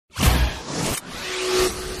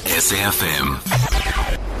SAFM.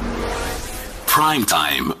 Prime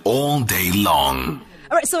time all day long.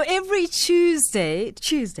 All right, so every Tuesday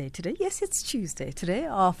today, yes, it's Tuesday today,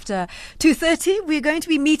 after 2:30, we're going to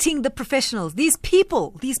be meeting the professionals. These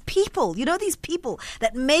people, these people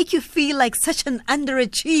that make you feel like such an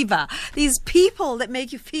underachiever. These people that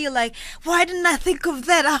make you feel like, why didn't I think of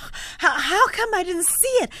that? How come I didn't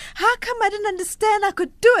see it? How come I didn't understand I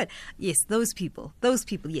could do it? Yes, those people,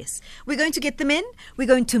 yes. We're going to get them in, we're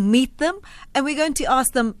going to meet them, and we're going to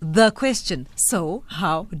ask them the question. So,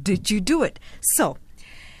 how did you do it? So,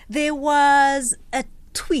 there was a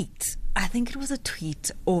tweet, I think it was a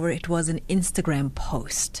tweet or it was an Instagram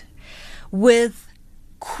post with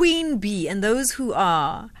Queen Bee, and those who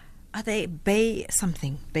are they Bay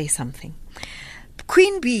something?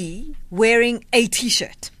 Queen Bee wearing a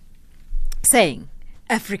t-shirt saying,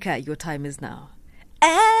 "Africa, your time is now."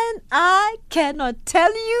 And I cannot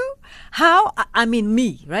tell you how,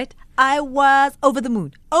 me, right? I was over the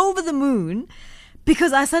moon,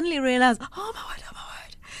 because I suddenly realized, oh my word.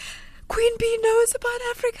 Queen Bee knows about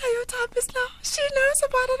Africa, your time is now. She knows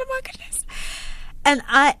about it, oh my goodness. And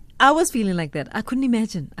I was feeling like that. I couldn't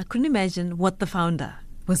imagine what the founder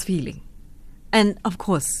was feeling. And of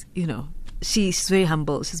course, she's very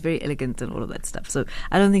humble, she's very elegant and all of that stuff. So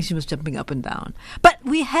I don't think she was jumping up and down. But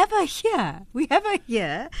we have her here.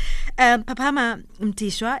 Papama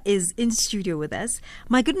Mtwisha is in studio with us.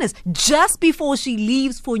 My goodness, just before she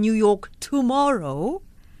leaves for New York tomorrow.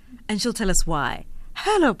 And she'll tell us why.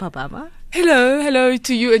 Hello, Papama. Hello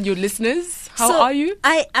to you and your listeners. How are you?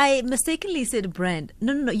 I mistakenly said a brand.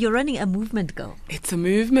 No, you're running a movement, girl. It's a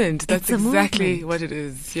movement. That's exactly movement. what it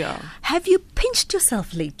is, yeah. Have you pinched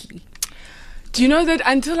yourself lately? Do you know that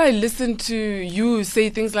until I listen to you say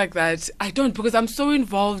things like that, I don't, because I'm so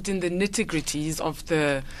involved in the nitty-gritties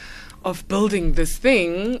of building this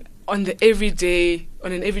thing on an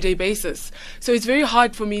everyday basis. So it's very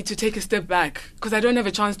hard for me to take a step back because I don't have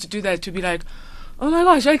a chance to do that, to be like, oh my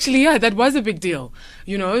gosh, actually, yeah, that was a big deal,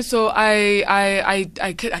 So I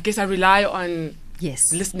guess I rely on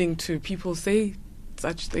listening to people say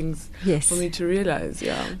such things for me to realize.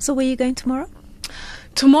 Yeah. So where are you going tomorrow?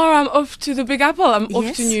 Tomorrow I'm off to the Big Apple. I'm off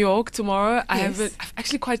Yes. to New York tomorrow. Yes. I've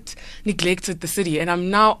actually quite neglected the city, and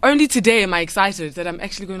I'm now only today am I excited that I'm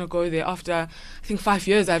actually going to go there after I think 5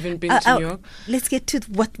 years I haven't been to New York. Let's get to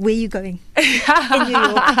where you're going in New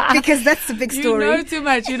York, because that's the big story. You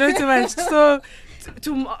know too much. So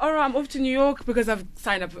tomorrow I'm off to New York because I've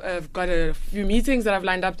signed up. I've got a few meetings that I've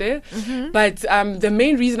lined up there. Mm-hmm. But the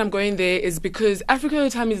main reason I'm going there is because Africa Your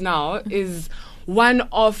Time Is Now is one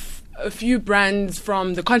of a few brands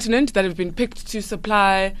from the continent that have been picked to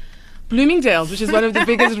supply Bloomingdale's, which is one of the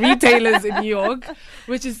biggest retailers in New York,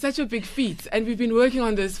 which is such a big feat. And we've been working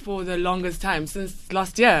on this for the longest time, since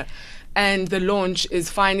last year. And the launch is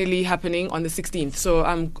finally happening on the 16th. So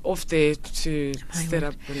I'm off there to set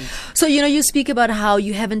up. So, you speak about how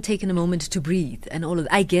you haven't taken a moment to breathe and all of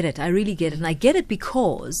that. I get it. I really get it. And I get it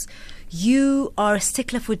because you are a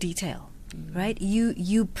stickler for detail, right?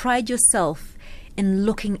 You pride yourself in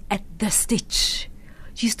looking at the stitch.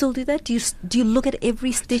 Do you still do that? Do you look at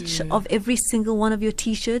every stitch of every single one of your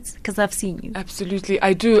T-shirts? Because I've seen you. Absolutely,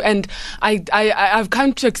 I do. And I've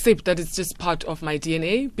come to accept that it's just part of my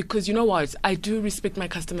DNA, because you know what? I do respect my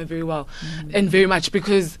customer very well and very much,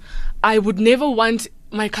 because I would never want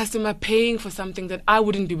my customer paying for something that I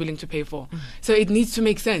wouldn't be willing to pay for. So it needs to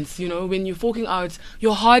make sense, when you're forking out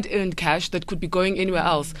your hard-earned cash that could be going anywhere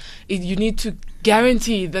else. You need to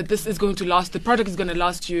guarantee that this is going to last. The product is going to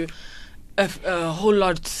last you a whole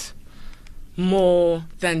lot more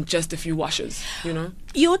than just a few washes,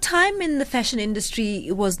 Your time in the fashion industry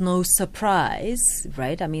was no surprise,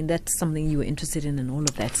 right? I mean, that's something you were interested in and all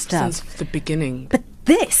of that stuff. Since the beginning. But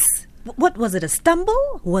this, what was it, a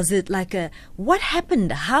stumble? Was it like what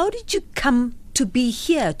happened? How did you come to be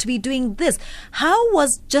here, to be doing this? How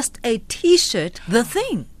was just a T-shirt the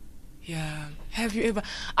thing? Yeah. Have you ever?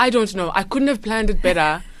 I don't know. I couldn't have planned it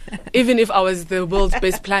better, even if I was the world's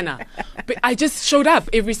best planner. But I just showed up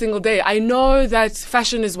every single day. I know that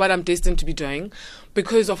fashion is what I'm destined to be doing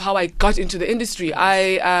because of how I got into the industry.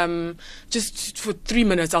 I just for 3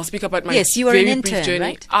 minutes I'll speak about my you were very an brief intern,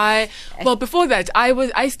 journey. right? Well, before that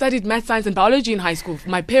I studied math, science and biology in high school.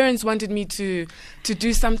 My parents wanted me to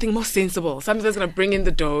do something more sensible, something that's going to bring in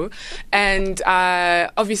the dough. And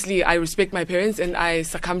obviously I respect my parents and I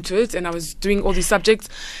succumbed to it, and I was doing all these subjects.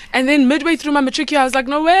 And then midway through my matric year I was like,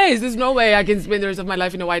 there's no way I can spend the rest of my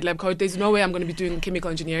life in a white lab coat. There's no way I'm going to be doing chemical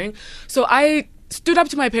engineering. So I stood up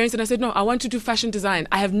to my parents and I said, no, I want to do fashion design.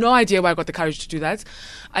 I have no idea why I got the courage to do that.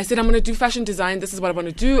 I said, I'm going to do fashion design. This is what I want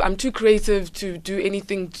to do. I'm too creative to do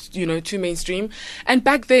anything, too mainstream. And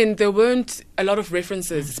back then, there weren't a lot of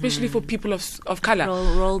references, especially for people of color.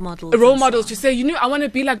 Role models. Role models to say, I want to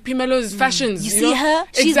be like Pimelo's fashions. You see her?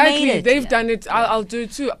 She's exactly. made it. They've done it. I'll do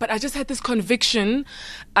it too. But I just had this conviction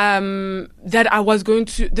that I was going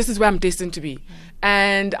to, this is where I'm destined to be.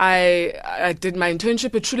 And I did my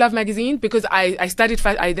internship at True Love magazine because I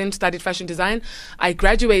then studied fashion design. I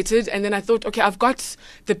graduated and then I thought, okay, I've got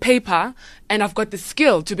the paper and I've got the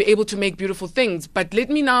skill to be able to make beautiful things, but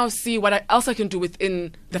let me now see what else I can do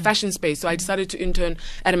within the fashion space. So I decided to intern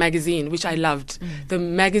at a magazine, which I loved. The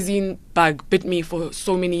magazine bug bit me for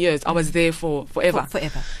so many years. I was there for forever.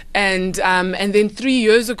 Forever. And then 3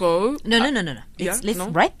 years ago... No. Yeah, Let's no,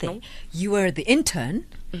 right there. no. You were the intern.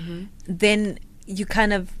 Then you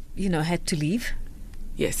kind of, had to leave.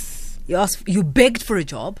 Yes. You begged for a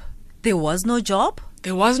job. There was no job.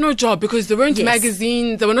 There was no job because there weren't Yes.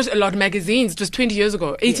 magazines. There were not a lot of magazines. It was 20 years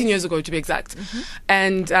ago, 18 years ago to be exact.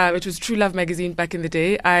 And it was True Love magazine back in the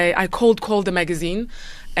day. I called the magazine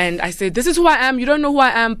and I said, this is who I am. You don't know who I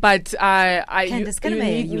am, but Candace you Caname,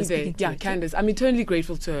 need you me were there. speaking to Yeah, her too. Candace. I'm eternally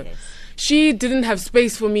grateful to her. Yes. She didn't have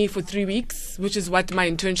space for me for 3 weeks, which is what my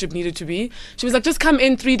internship needed to be. She was like, just come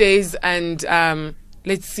in 3 days and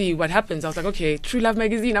let's see what happens. I was like, okay, True Love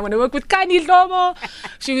magazine. I want to work with Kani Lomo.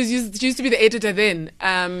 She used to be the editor then.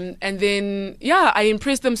 And then, I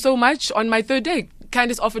impressed them so much on my third day.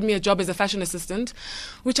 Candace offered me a job as a fashion assistant,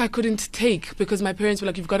 which I couldn't take because my parents were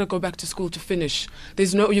like, you've got to go back to school to finish.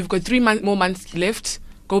 You've got 3 more months left.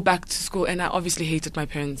 Go back to school. And I obviously hated my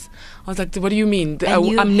parents. I was like, what do you mean?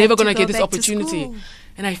 I'm never going to get this opportunity.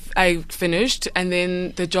 And I finished and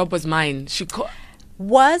then the job was mine.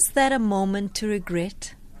 Was that a moment to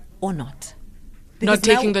regret or not? Because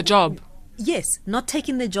not taking the job. Yes, not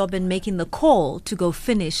taking the job and making the call to go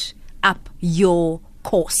finish up your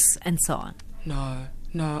course and so on. No.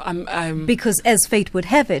 I'm Because as fate would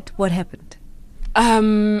have it, what happened?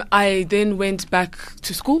 I then went back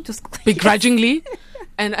to school, begrudgingly,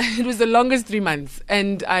 and it was the longest 3 months.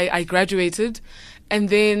 And I graduated, and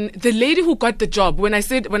then the lady who got the job, when I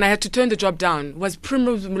had to turn the job down, was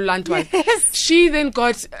Primrose Mulantwa. Yes. She then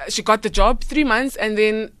got the job 3 months, and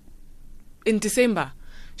then in December,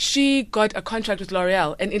 she got a contract with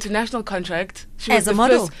L'Oreal, an international contract. She was As a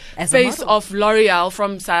model. First face of L'Oreal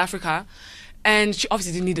from South Africa. And she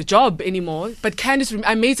obviously didn't need a job anymore. But Candace,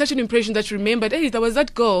 I made such an impression that she remembered, hey, there was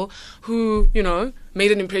that girl who,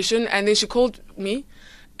 made an impression. And then she called me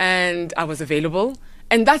and I was available.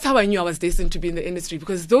 And that's how I knew I was destined to be in the industry,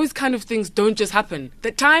 because those kind of things don't just happen.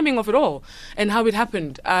 The timing of it all and how it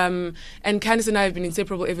happened. And Candace and I have been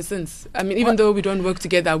inseparable ever since. I mean, even though we don't work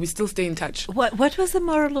together, we still stay in touch. What was the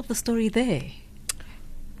moral of the story there?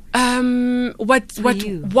 What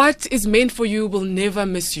is meant for you will never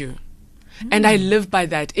miss you. And I live by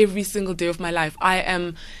that every single day of my life. I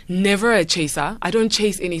am never a chaser. I don't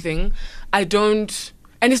chase anything.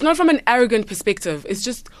 And it's not from an arrogant perspective. It's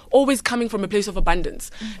just always coming from a place of abundance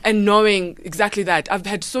and knowing exactly that. I've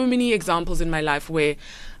had so many examples in my life where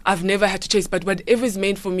I've never had to chase, but whatever is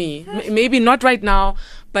meant for me, maybe not right now,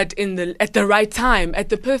 but at the right time, at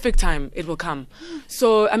the perfect time, it will come.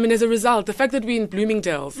 So, I mean, as a result, the fact that we're in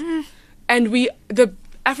Bloomingdale's and the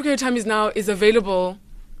Africa Your Time is available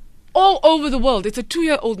all over the world. It's a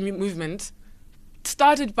 2-year-old movement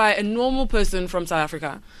started by a normal person from South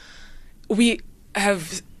Africa. We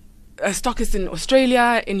have stockists in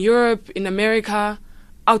Australia, in Europe, in America,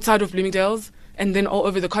 outside of Bloomingdale's, and then all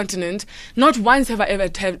over the continent. Not once have I ever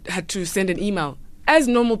had to send an email, as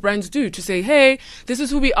normal brands do, to say, hey, this is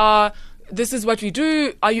who we are, this is what we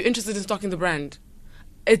do, are you interested in stocking the brand?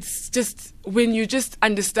 It's just when you just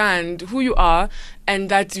understand who you are and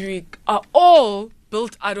that we are all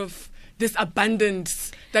built out of this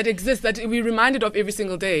abundance that exists, that we're reminded of every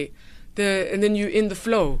single day. And then you're in the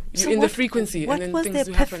flow, you're in the frequency, and then things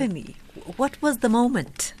do happen. What was the epiphany? What was the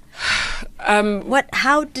moment?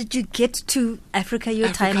 How did you get to Africa Your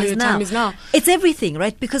Time Is Now? It's everything,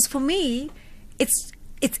 right? Because for me, it's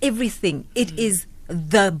everything. It is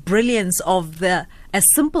the brilliance of as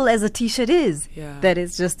simple as a t-shirt is. Yeah. That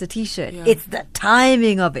is just a t-shirt. Yeah. It's the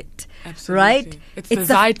timing of it. Absolutely. Right? It's the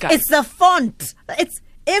zeitgeist. It's the font. It's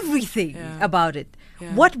everything about it.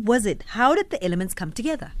 Yeah. What was it? How did the elements come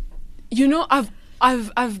together?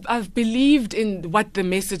 I've believed in what the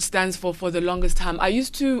message stands for the longest time. I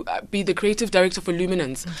used to be the creative director for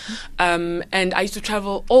Luminance, and I used to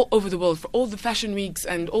travel all over the world for all the fashion weeks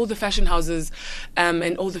and all the fashion houses,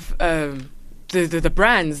 and all the the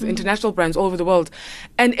brands, international brands all over the world.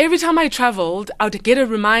 And every time I traveled, I would get a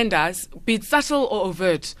reminder, be it subtle or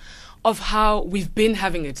overt, of how we've been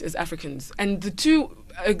having it as Africans. And the two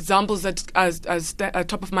examples that are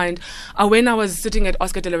top of mind are when I was sitting at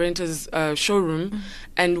Oscar de la Renta's showroom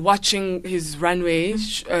and watching his runway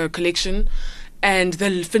collection, and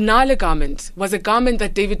the finale garment was a garment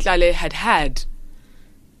that David Lale had.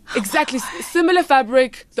 Exactly similar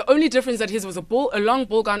fabric. The only difference that his was a long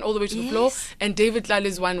ball gown all the way to the floor, and David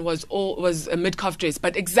Lale's one was a mid-calf dress,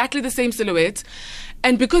 but exactly the same silhouette.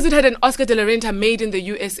 And because it had an Oscar de la Renta made in the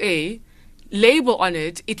USA label on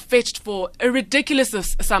it, it fetched for a ridiculous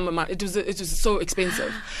sum amount. It was so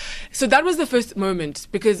expensive. So that was the first moment,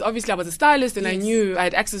 because obviously I was a stylist and I knew I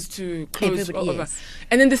had access to clothes all over.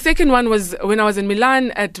 And then the second one was when I was in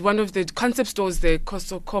Milan at one of the concept stores there,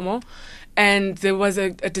 Corso Como. And there was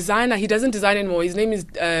a designer. He doesn't design anymore. His name is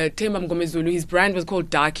Themba Mngomezulu. His brand was called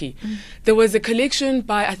Daki. There was a collection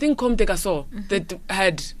by, I think, Comte Gasso that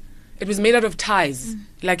had, it was made out of ties.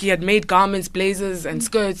 Like he had made garments, blazers and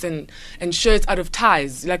skirts and shirts out of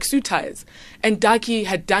ties, like suit ties. And Daki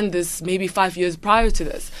had done this maybe 5 years prior to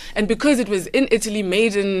this. And because it was in Italy,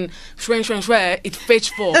 made in Shwe, it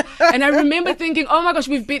fetched for. And I remember thinking, oh my gosh,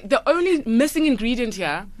 the only missing ingredient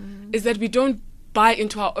here is that we don't buy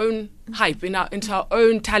into our own hype, into our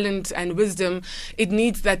own talent and wisdom. It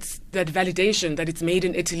needs that validation that it's made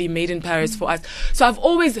in Italy, made in Paris for us. So I've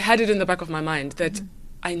always had it in the back of my mind that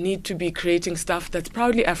I need to be creating stuff that's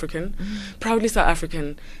proudly African, proudly South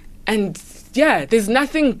African. And yeah, there's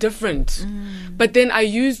nothing different. But then I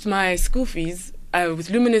used my school fees with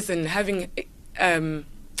Luminous and having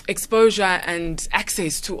exposure and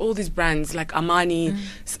access to all these brands like Armani,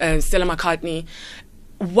 Stella McCartney.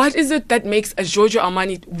 What is it that makes a Giorgio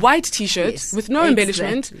Armani white T-shirt with no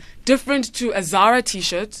embellishment different to a Zara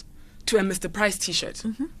T-shirt to a Mr. Price T-shirt?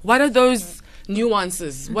 What are those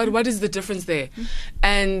nuances? What is the difference there?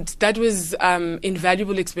 And that was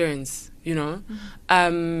invaluable experience, you know.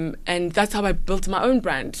 And that's how I built my own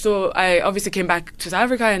brand. So I obviously came back to South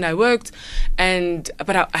Africa and I worked,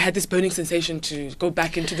 but I had this burning sensation to go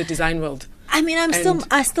back into the design world. I mean,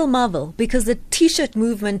 I still marvel because the T-shirt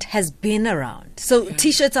movement has been around. So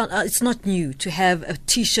T-shirts it's not new to have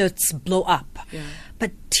T-shirts blow up.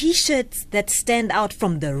 But T-shirts that stand out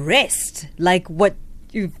from the rest, like what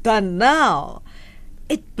you've done now,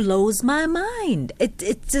 it blows my mind.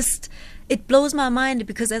 It blows my mind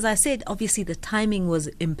because, as I said, obviously the timing was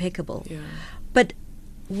impeccable. But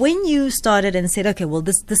when you started and said, okay, well,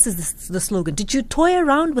 this is the slogan, did you toy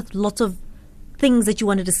around with lots of things that you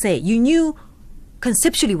wanted to say? You knew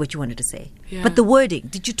conceptually what you wanted to say, but the wording,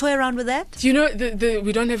 did you toy around with that? You know,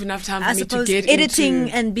 we don't have enough time for me to get editing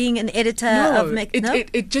into and being an editor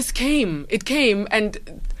it just came. It came,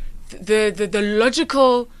 and the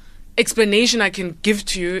logical explanation I can give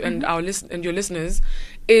to you and and your listeners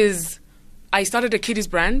is I started a kiddies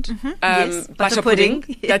brand, Butter Pudding.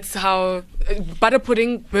 That's how Butter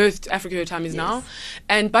Pudding birthed Africa Your Time is now.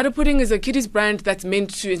 And Butter Pudding is a kiddies brand that's meant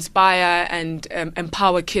to inspire and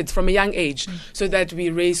empower kids from a young age so that we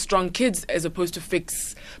raise strong kids as opposed to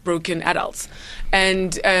fix broken adults.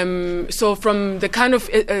 And so from the kind of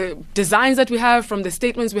designs that we have, from the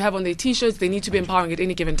statements we have on the T-shirts, they need to be empowering at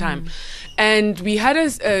any given time. And we had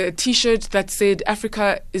a T-shirt that said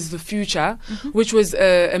Africa is the future, which was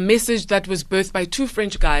a message that was birthed by two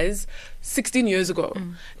French guys 16 years ago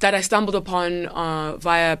that I stumbled upon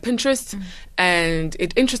via Pinterest. And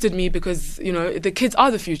it interested me because, you know, the kids are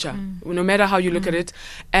the future, no matter how you look at it.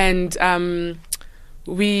 And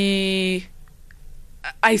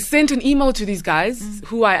I sent an email to these guys,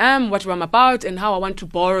 who I am, what I'm about, and how I want to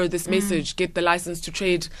borrow this message, get the license to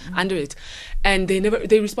trade under it. And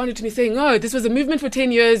they responded to me saying, oh, this was a movement for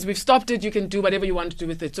 10 years. We've stopped it. You can do whatever you want to do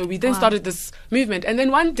with it. So we then started this movement. And then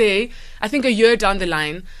one day, I think a year down the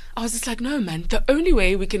line, I was just like, no, man, the only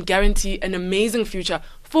way we can guarantee an amazing future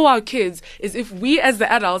for our kids is if we as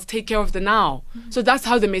the adults take care of the now. So that's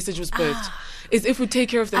how the message was birthed, is if we take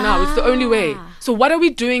care of the now. It's the only way. So what are we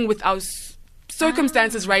doing with our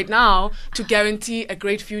circumstances right now to guarantee a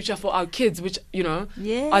great future for our kids, which, you know,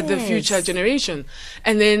 are the future generation?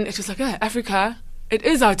 And then it was like, Africa, it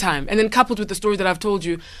is our time. And then coupled with the story that I've told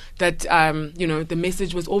you, that, you know, the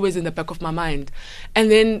message was always in the back of my mind. And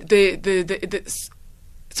then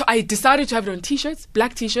so I decided to have it on T-shirts,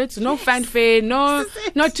 black T-shirts, no fanfare, not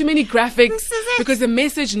too many graphics, because the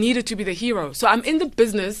message needed to be the hero. So I'm in the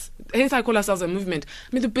business, hence I call ourselves a movement.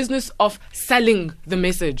 I mean, the business of selling the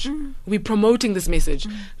message. We're promoting this message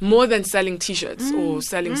more than selling T-shirts or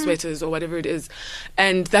selling sweaters or whatever it is.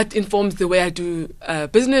 And that informs the way I do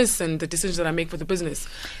business and the decisions that I make for the business.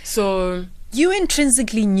 So You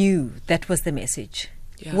intrinsically knew that was the message.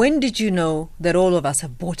 Yeah. When did you know that all of us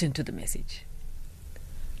have bought into the message?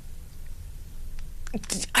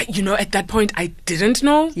 At that point, I didn't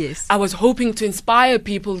know. Yes. I was hoping to inspire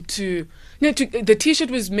people to. The T-shirt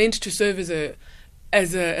was meant to serve as a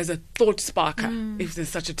thought sparker, if there's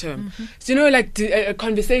such a term. So like a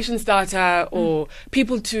conversation starter or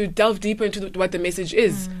people to delve deeper into what the message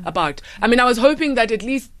is about. I mean, I was hoping that at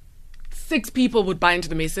least 6 people would buy into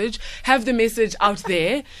the message, have the message out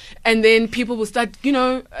there, and then people will start,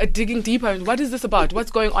 digging deeper. And what is this about?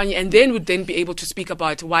 What's going on here? And then would then be able to speak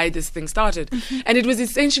about why this thing started. And it was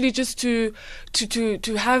essentially just to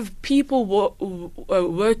have people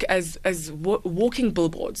work as walking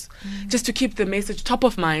billboards, just to keep the message top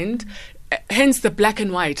of mind. Hence the black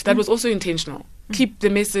and white. That was also intentional. Keep the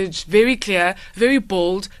message very clear, very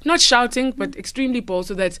bold, not shouting, but extremely bold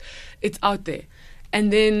so that it's out there.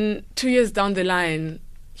 And then 2 years down the line,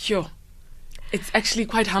 it's actually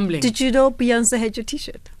quite humbling. Did you know Beyonce had your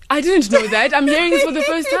T-shirt? I didn't know that. I'm hearing this for the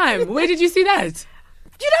first time. Where did you see that?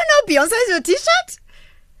 You don't know Beyonce has your T-shirt?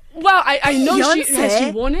 Well, I know has she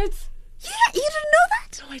Beyonce? worn it? Yeah, you didn't know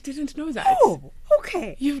that? No, I didn't know that. Oh,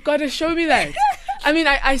 okay. You've got to show me that. I mean,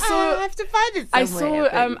 I saw. I have to find it I somewhere.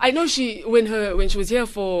 saw. I know when she was here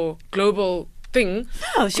for Global Thing.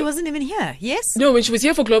 No, she wasn't even here. Yes? No, when she was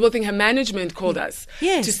here for Global Thing, her management called us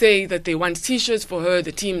Yes. to say that they want T-shirts for her,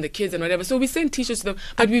 the team, the kids, and whatever. So we sent T-shirts to them,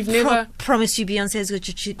 but we've never. Promise you, Beyonce has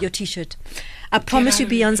got your T-shirt. I promise you,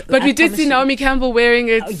 Beyonce. But we I did promise see you. Naomi Campbell wearing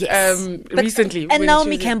it But- recently. and when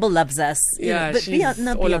Naomi she was Campbell loves us. Yeah, but she's all Beyonce's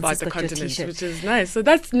about the got your continent, T-shirt. which is nice. So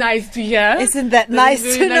that's nice to hear. Isn't that That nice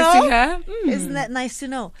is to very nice know? to hear. Isn't that nice to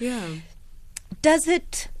know? Yeah.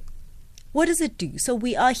 What does it do? So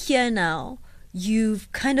we are here now. You've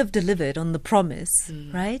kind of delivered on the promise,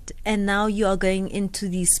 right? And now you are going into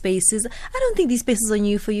these spaces. I don't think these spaces are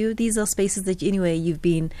new for you. These are spaces that anyway you've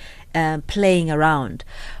been playing around.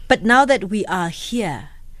 But now that we are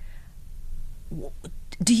here,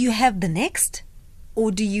 do you have the next?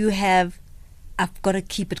 Or do you have, I've got to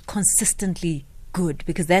keep it consistently good?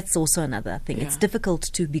 Because that's also another thing. Yeah. It's difficult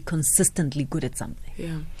to be consistently good at something.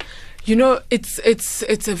 Yeah.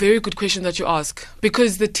 It's a very good question that you ask,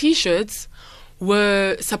 because the T-shirts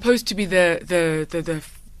were supposed to be the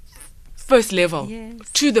first level Yes.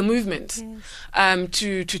 to the movement,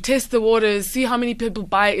 to test the waters, see how many people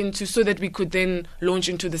buy into, so that we could then launch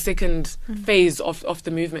into the second phase of the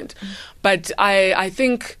movement. But I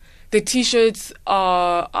think the T-shirts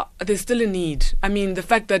there's still a need. I mean, the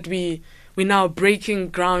fact that we're now breaking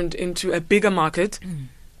ground into a bigger market,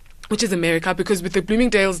 which is America, because with the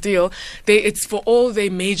Bloomingdale's deal, it's for all their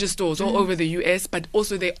major stores all over the US, but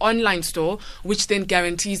also their online store, which then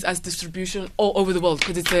guarantees us distribution all over the world,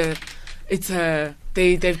 because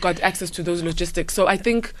they've got access to those logistics. So I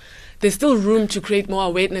think there's still room to create more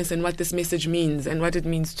awareness in what this message means and what it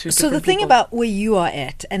means to So the different thing people. about where you are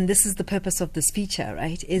at, and this is the purpose of this feature,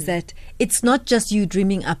 right, is that it's not just you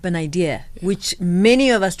dreaming up an idea, which many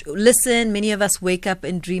of us wake up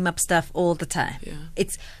and dream up stuff all the time. Yeah.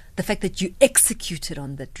 It's the fact that you executed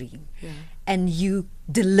on the dream Yeah. and you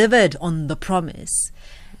delivered on the promise.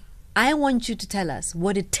 I want you to tell us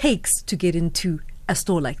what it takes to get into a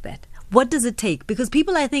store like that. What does it take? Because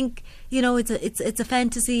people, I think, it's a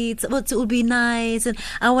fantasy. It will be nice, and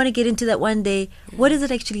I want to get into that one day. What does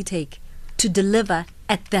it actually take to deliver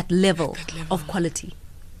at that level of quality?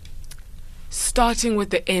 Starting with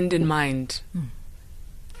the end in mind.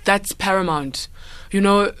 That's paramount.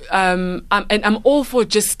 I'm all for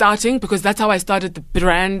just starting, because that's how I started the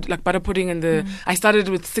brand, like butter pudding, and I started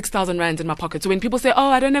with 6,000 rands in my pocket. So when people say, "Oh,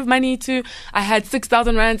 I don't have money I had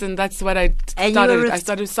 6,000 rands," and that's what I started. I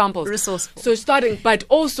started with samples. Resourceful. So starting, but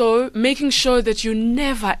also making sure that you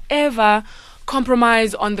never ever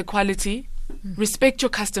compromise on the quality. Respect your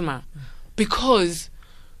customer, because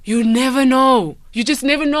you never know. You just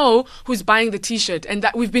never know who's buying the T-shirt, and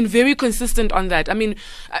that we've been very consistent on that. I mean,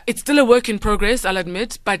 it's still a work in progress, I'll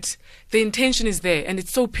admit, but the intention is there, and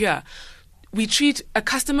it's so pure. We treat a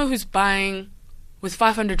customer who's buying with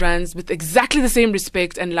 500 rands with exactly the same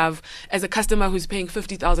respect and love as a customer who's paying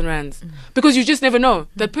 50,000 rands. Because you just never know.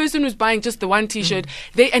 That person who's buying just the one T-shirt,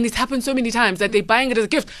 and it's happened so many times that they're buying it as a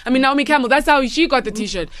gift. I mean, Naomi Campbell, that's how she got the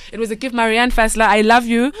T-shirt. It was a gift. Marianne Fassler, I love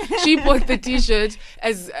you. She bought the T-shirt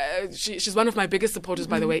as, she's one of my biggest supporters,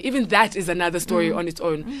 by the way. Even that is another story on its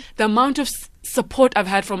own. The amount of support I've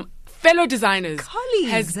had from fellow designers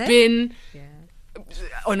Colleagues, has eh? been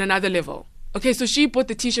on another level. Okay, so she bought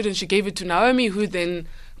the T-shirt and she gave it to Naomi, who then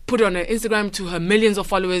put it on her Instagram to her millions of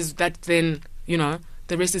followers. That then,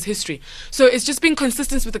 the rest is history. So it's just being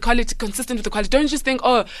consistent with the quality. Don't just think,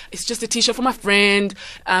 oh, it's just a T-shirt for my friend.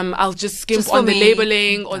 I'll just skimp on the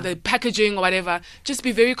labeling or the packaging or whatever. Just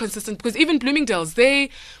be very consistent, because even Bloomingdale's, the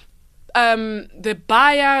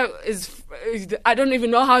buyer is, I don't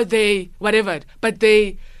even know how they, whatever, but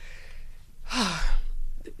it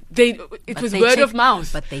was word of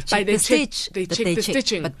mouth. But they checked the stitch. They checked the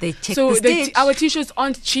stitching. But they checked so the stitch. Our T-shirts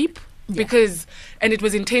aren't cheap. And it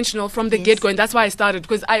was intentional from the get-go, and that's why I started,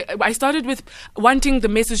 because I started with wanting the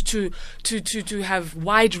message to have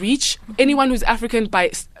wide reach. Anyone who's African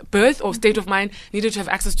by birth or state of mind needed to have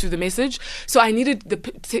access to the message. So I needed the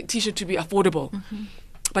T-shirt to be affordable,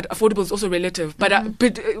 but affordable is also relative. But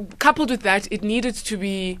coupled with that, it needed to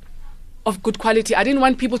be of good quality. I didn't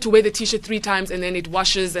want people to wear the T-shirt 3 times and then it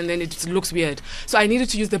washes and then it looks weird. So I needed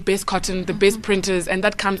to use the best cotton, the best printers, and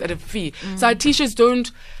that comes at a fee. So our T-shirts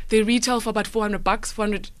they retail for about $400,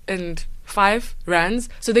 405 rands.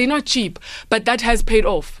 So they're not cheap, but that has paid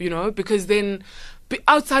off, because then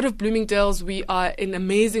outside of Bloomingdale's, we are in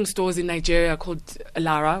amazing stores in Nigeria called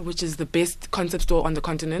Lara, which is the best concept store on the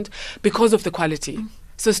continent because of the quality.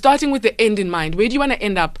 So starting with the end in mind, where do you want to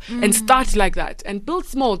end up? And start like that and build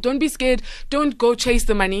small. Don't be scared. Don't go chase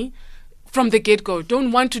the money from the get-go.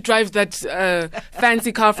 Don't want to drive that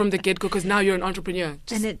fancy car from the get-go, because now you're an entrepreneur.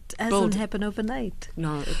 And it doesn't happen overnight.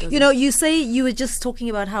 No, it doesn't. You say you were just talking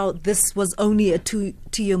about how this was only a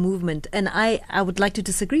two-year movement. And I would like to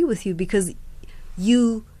disagree with you, because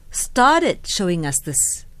you started showing us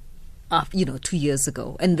this, 2 years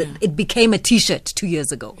ago. And it became a T-shirt 2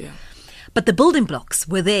 years ago. Yeah. But the building blocks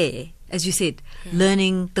were there, as you said,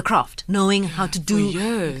 learning the craft, knowing how to do. For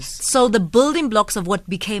years. So the building blocks of what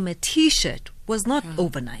became a T-shirt was not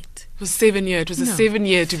overnight. It was 7 years. It was a 7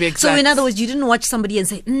 year to be exact. So in other words, you didn't watch somebody and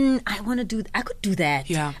say, I could do that.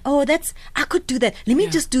 Yeah. Oh, I could do that. Let me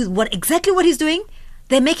just do exactly what he's doing.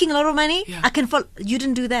 They're making a lot of money. Yeah. I can follow. You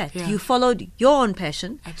didn't do that. Yeah. You followed your own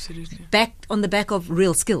passion. Absolutely. On the back of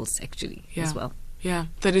real skills, actually, as well. Yeah,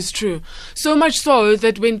 that is true. So much so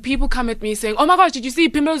that when people come at me saying, oh my gosh, did you see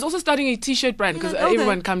Pimelo is also starting a T-shirt brand, because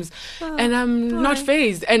everyone comes, and I'm not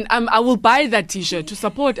phased, and I will buy that T-shirt to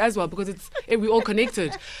support as well, because we're all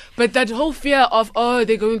connected. But that whole fear of,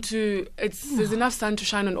 they're going to, there's enough sun to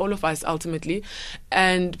shine on all of us ultimately.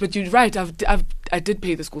 But you're right, I did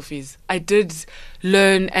pay the school fees. I did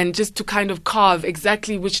learn, and just to kind of carve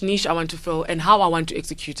exactly which niche I want to fill and how I want to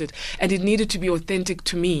execute it. And it needed to be authentic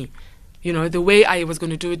to me. The way I was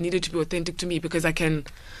going to do it needed to be authentic to me, because I can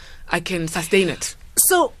sustain it.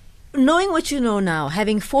 So, knowing what you know now,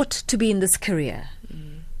 having fought to be in this career,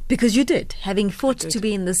 because you did, having fought to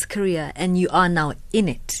be in this career, and you are now in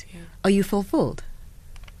it, are you fulfilled?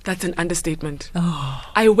 That's an understatement.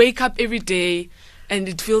 I wake up every day and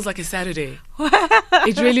it feels like a Saturday.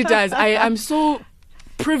 It really does. I'm so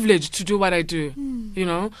privileged to do what I do,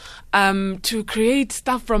 to create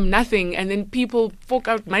stuff from nothing, and then people fork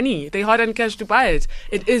out money, they hard-earned cash to buy it.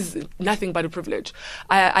 It is nothing but a privilege.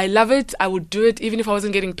 I love it. I would do it even if I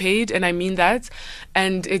wasn't getting paid, and I mean that.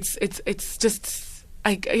 And it's just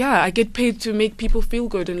I get paid to make people feel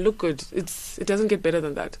good and look good. It doesn't get better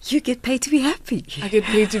than that. You get paid to be happy. I get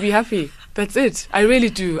paid to be happy. That's it. I really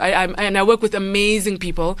do. I work with amazing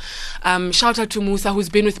people. Shout out to Musa, who's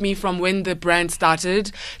been with me from when the brand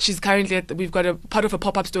started. She's currently we've got a part of a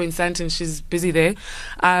pop-up store in Sandton. She's busy there.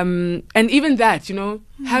 And even that,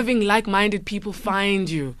 having like-minded people find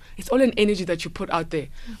you. It's all an energy that you put out there.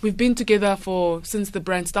 We've been together since the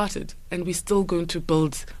brand started, and we're still going to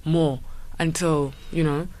build more until,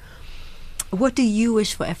 What do you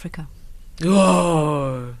wish for Africa?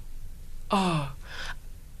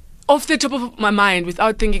 Off the top of my mind,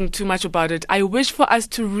 without thinking too much about it, I wish for us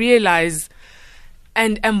to realize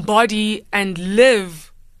and embody and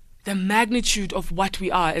live the magnitude of what we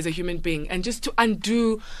are as a human being, and just to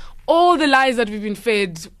undo all the lies that we've been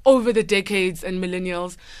fed over the decades and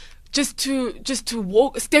millennials, just to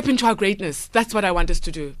step into our greatness. That's what I want us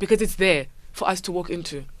to do, because it's there for us to walk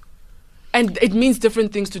into. And it means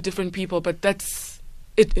different things to different people, but that's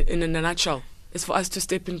it in a nutshell. It's for us to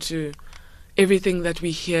step into everything that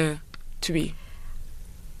we here to be.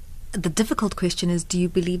 The difficult question is, do you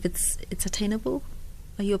believe it's attainable?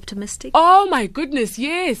 Are you optimistic? Oh my goodness,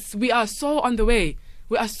 yes. We are so on the way.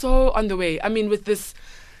 I mean, with this,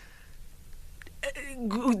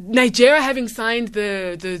 Nigeria having signed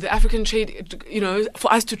the African trade,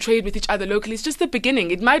 for us to trade with each other locally, is just the beginning.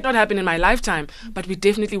 It might not happen in my lifetime, but we're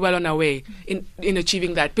definitely well on our way in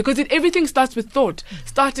achieving that. Because everything starts with thought,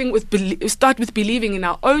 start with believing in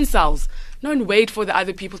our own selves. Don't wait for the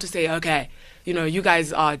other people to say, okay, you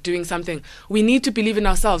guys are doing something. We need to believe in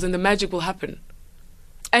ourselves, and the magic will happen.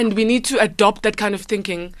 And we need to adopt that kind of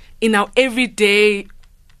thinking in our everyday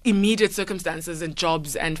immediate circumstances and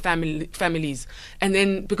jobs and families. And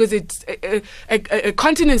then, because it's a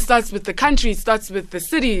continent starts with the country, it starts with the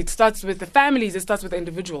city, it starts with the families, it starts with the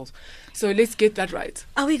individuals. So let's get that right.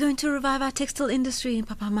 Are we going to revive our textile industry in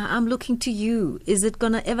Papama? I'm looking to you. Is it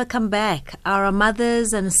going to ever come back? Are our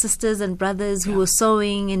mothers and sisters and brothers who were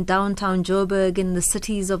sewing in downtown Joburg, in the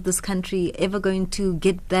cities of this country, ever going to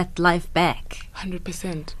get that life back?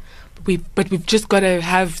 100%. But we've just got to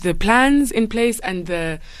have the plans in place and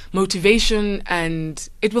the motivation, and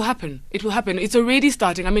it will happen. It will happen. It's already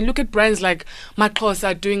starting. I mean, look at brands like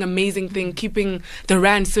Maxhosa doing amazing thing, keeping the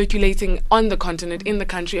rand circulating on the continent, in the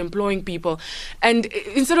country, employing people. And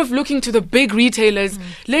instead of looking to the big retailers,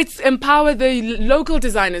 let's empower the local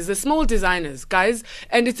designers, the small designers, guys.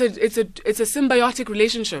 And it's a symbiotic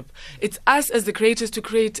relationship. It's us as the creators to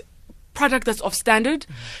create product that's of standard,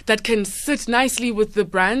 that can sit nicely with the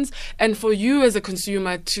brands, and for you as a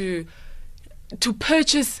consumer to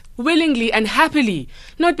purchase willingly and happily,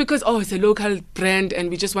 not because it's a local brand and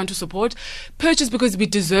we just want to support. Purchase because we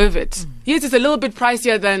deserve it. Yes, it's a little bit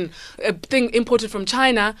pricier than a thing imported from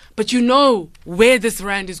China, but you know where this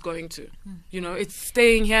rand is going to. It's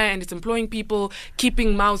staying here and it's employing people,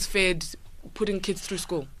 keeping mouths fed, putting kids through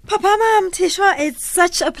school. Papama Mtwisha, it's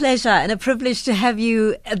such a pleasure and a privilege to have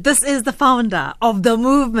you. This is the founder of the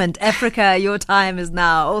movement, Africa, Your Time Is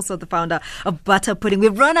Now. Also the founder of Butter Pudding.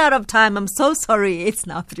 We've run out of time. I'm so sorry. It's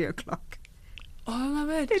now 3:00. Oh, my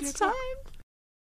bad. It's time.